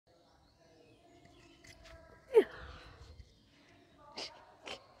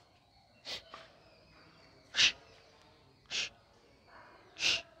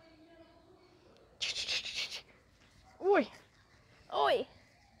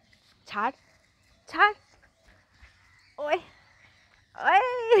ছাড় ছাড়, ওই ওই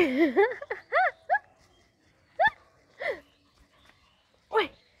ওই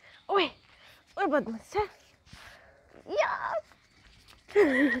ওই ওই বদমাস, ছাড়। ইয়া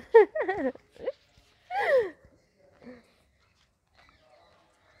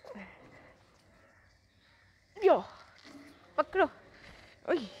यो पकड़ो,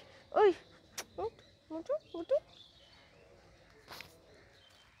 ओए ओए, मुटु मुटु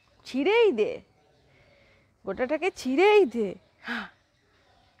ছিঁড়েই দে, গোটাটাকে ছিঁড়েই দে।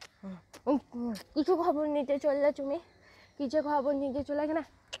 কিছু খবর নিতে চললে তুমি, কিছু খবর নিতে চলে না।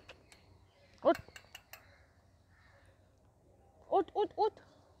 উঠ উঠ উঠ উঠ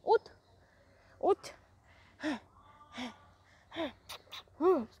উঠ উঠ।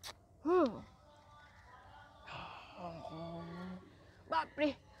 বাপরে,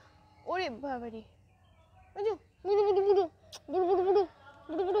 ওরে বাবারে, বুঝু বুড়ু বুড়ু বুড়ু বুড়ু বুড়ু বুড়ু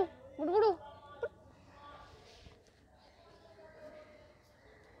বুড়ু বুড়ু বুড়ু বুড়ু।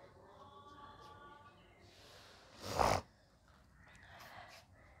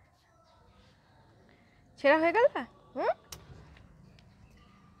 ছেঁড়া হয়ে গেল না?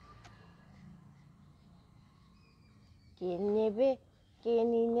 কে নেবে, কে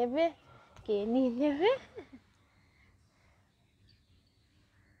নিয়ে নেবে, কে নিয়ে নেবে,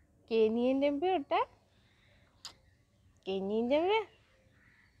 কে নিয়ে নেবে ওটা, কে নিয়ে নেবে?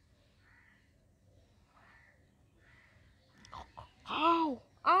 আও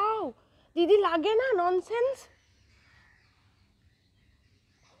আও, দিদি লাগে না, ননসেন্স।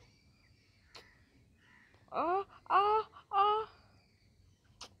 আ আ আ,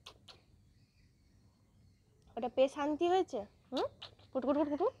 ওটা পেয়ে শান্তি হয়েছে? কুটু কুটু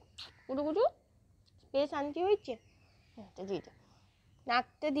কুটু কুটু কুটু, পেয়ে শান্তি হয়েছে? হ্যাঁ, দিয়ে দে,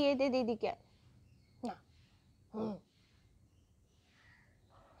 নাকতে দিয়ে দে দিদিকে না।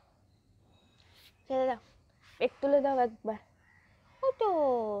 ছেড়ে দাও, পেট তুলে দাও একবার। ও তো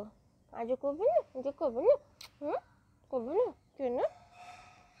আজও করবে না, আজও করবে না, করবে না কেন?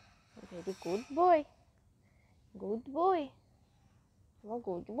 Very good boy, good boy, তোমার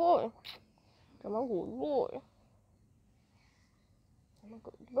গুড বয়, তোমার গুড বয়, তোমার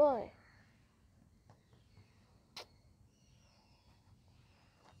good boy.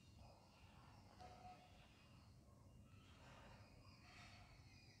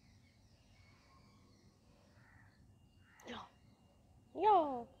 Yo, yo,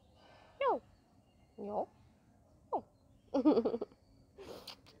 yo, yo.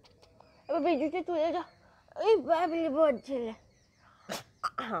 এবার বেজুতে তুলে যাও, ওই বাবলি বড় ছেলে।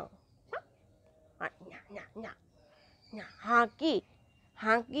 হাঁকি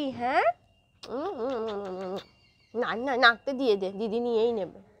হাঁকি, হ্যাঁ, না না, নাকতে দিয়ে দে, দিদি নিয়েই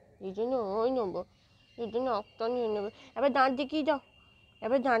নেবে, দিদি ওই নেবো, দিদি নাকটা নিয়ে নেবে। এবার দাঁত দেখিয়ে যাও,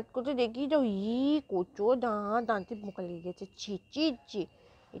 এবার দাঁত করতে দেখিয়ে যাও। কচো দাঁত, দাঁতে পোকা লেগে গেছে, ছি ছি ছি।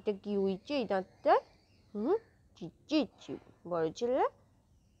 এটা কি হয়েছে এই দাঁতটা? ছি ছি ছি, বড় ছেলে।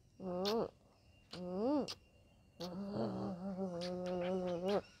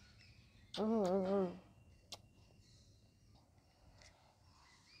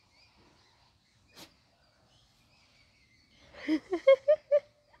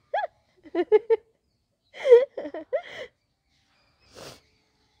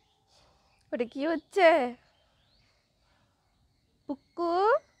 ওটা কি হচ্ছে? পুক্কু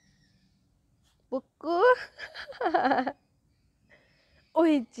পুক্কু,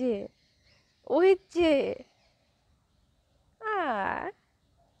 ওই যে, ওই যে,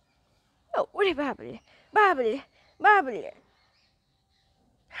 ওরে বাবলে বাবলে বাবলে।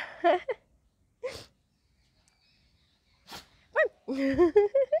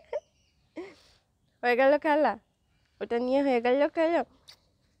 হয়ে গেল খেলা, ওটা নিয়ে হয়ে গেল খেলা।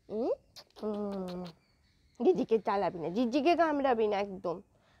 দিদিকে চালাবি না, দিদিকে কামড়াবি না একদম।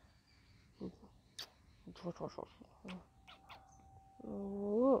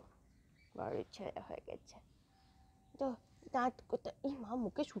 বাড়ির ছেলে হয়ে গেছে তো, দাঁত কোথায়? এই মা,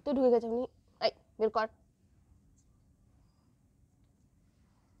 মুখে সুতো ঢুকে গেছে। এই বের কর।